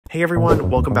Hey everyone,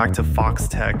 welcome back to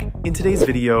Foxtecc. In today's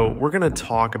video, we're going to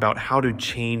talk about how to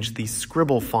change the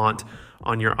Scribble font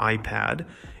on your iPad.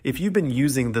 If you've been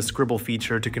using the Scribble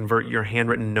feature to convert your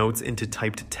handwritten notes into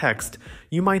typed text,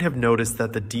 you might have noticed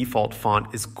that the default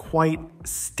font is quite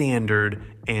standard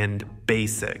and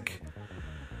basic.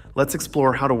 Let's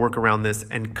explore how to work around this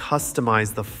and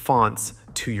customize the fonts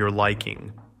to your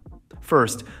liking.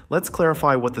 First, let's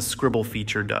clarify what the Scribble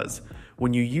feature does.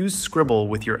 When you use Scribble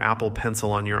with your Apple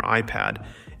Pencil on your iPad,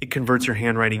 it converts your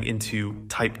handwriting into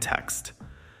typed text.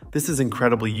 This is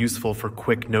incredibly useful for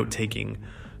quick note-taking,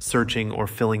 searching, or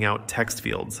filling out text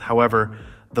fields. However,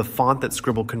 the font that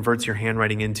Scribble converts your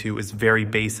handwriting into is very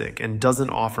basic and doesn't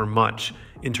offer much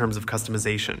in terms of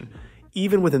customization.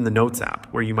 Even within the Notes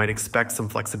app, where you might expect some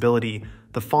flexibility,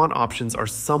 the font options are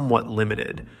somewhat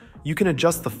limited. You can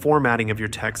adjust the formatting of your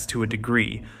text to a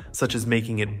degree, such as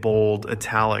making it bold,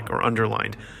 italic, or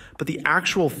underlined, but the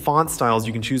actual font styles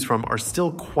you can choose from are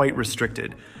still quite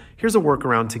restricted. Here's a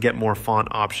workaround to get more font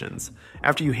options.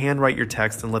 After you handwrite your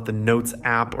text and let the Notes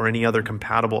app or any other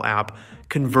compatible app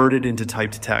convert it into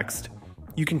typed text,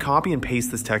 you can copy and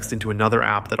paste this text into another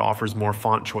app that offers more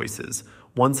font choices.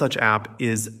 One such app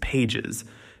is Pages.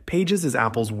 Pages is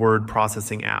Apple's word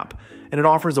processing app, and it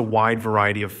offers a wide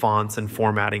variety of fonts and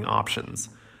formatting options.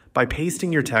 By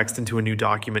pasting your text into a new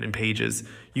document in Pages,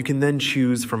 you can then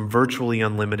choose from virtually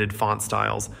unlimited font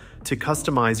styles to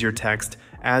customize your text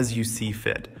as you see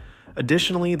fit.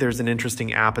 Additionally, there's an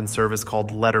interesting app and service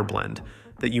called Letterblend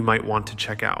that you might want to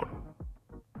check out.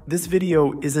 This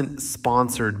video isn't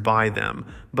sponsored by them,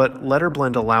 but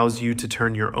Letterblend allows you to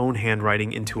turn your own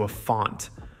handwriting into a font.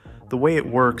 The way it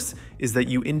works is that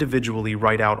you individually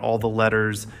write out all the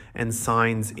letters and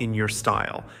signs in your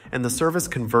style, and the service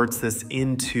converts this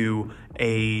into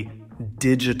a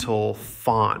digital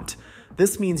font.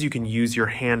 This means you can use your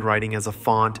handwriting as a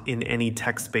font in any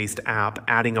text-based app,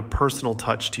 adding a personal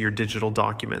touch to your digital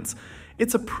documents.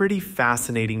 It's a pretty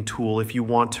fascinating tool if you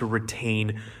want to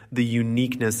retain the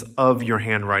uniqueness of your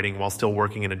handwriting while still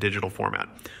working in a digital format.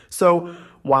 So,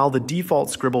 while the default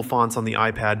Scribble fonts on the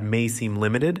iPad may seem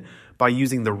limited, by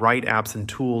using the right apps and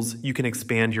tools, you can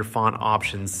expand your font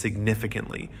options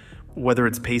significantly. Whether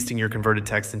it's pasting your converted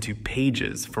text into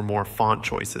Pages for more font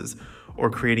choices, or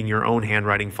creating your own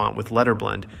handwriting font with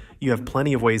Letterblend, you have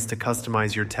plenty of ways to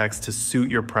customize your text to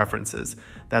suit your preferences.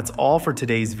 That's all for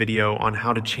today's video on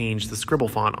how to change the Scribble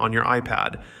font on your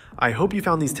iPad. I hope you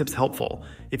found these tips helpful.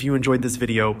 If you enjoyed this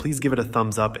video, please give it a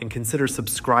thumbs up and consider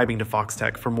subscribing to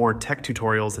Foxtecc for more tech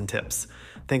tutorials and tips.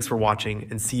 Thanks for watching,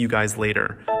 and see you guys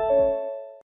later.